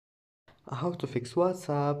How to fix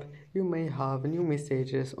WhatsApp. You may have new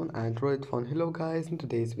messages on Android phone. Hello guys, in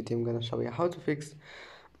today's video I'm gonna show you how to fix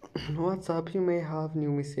WhatsApp. You may have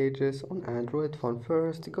new messages on Android phone.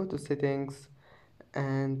 First go to settings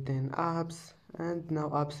and then apps and now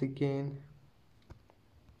apps again,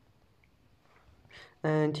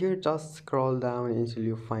 and here just scroll down until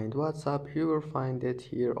you find WhatsApp. You will find it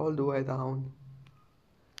here all the way down,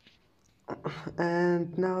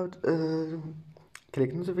 and now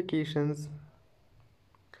click notifications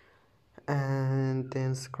and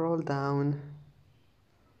then scroll down,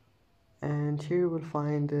 and here you will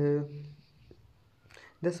find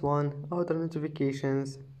this one, other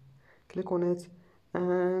notifications. Click on it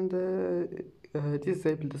and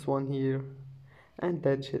disable this one here, and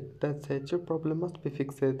that's it. Your problem must be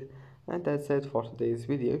fixed. And that's it for today's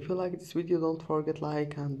video. If you like this video, don't forget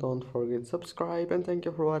like and don't forget subscribe, and thank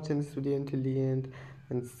you for watching this video until the end,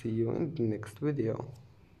 and see you in the next video.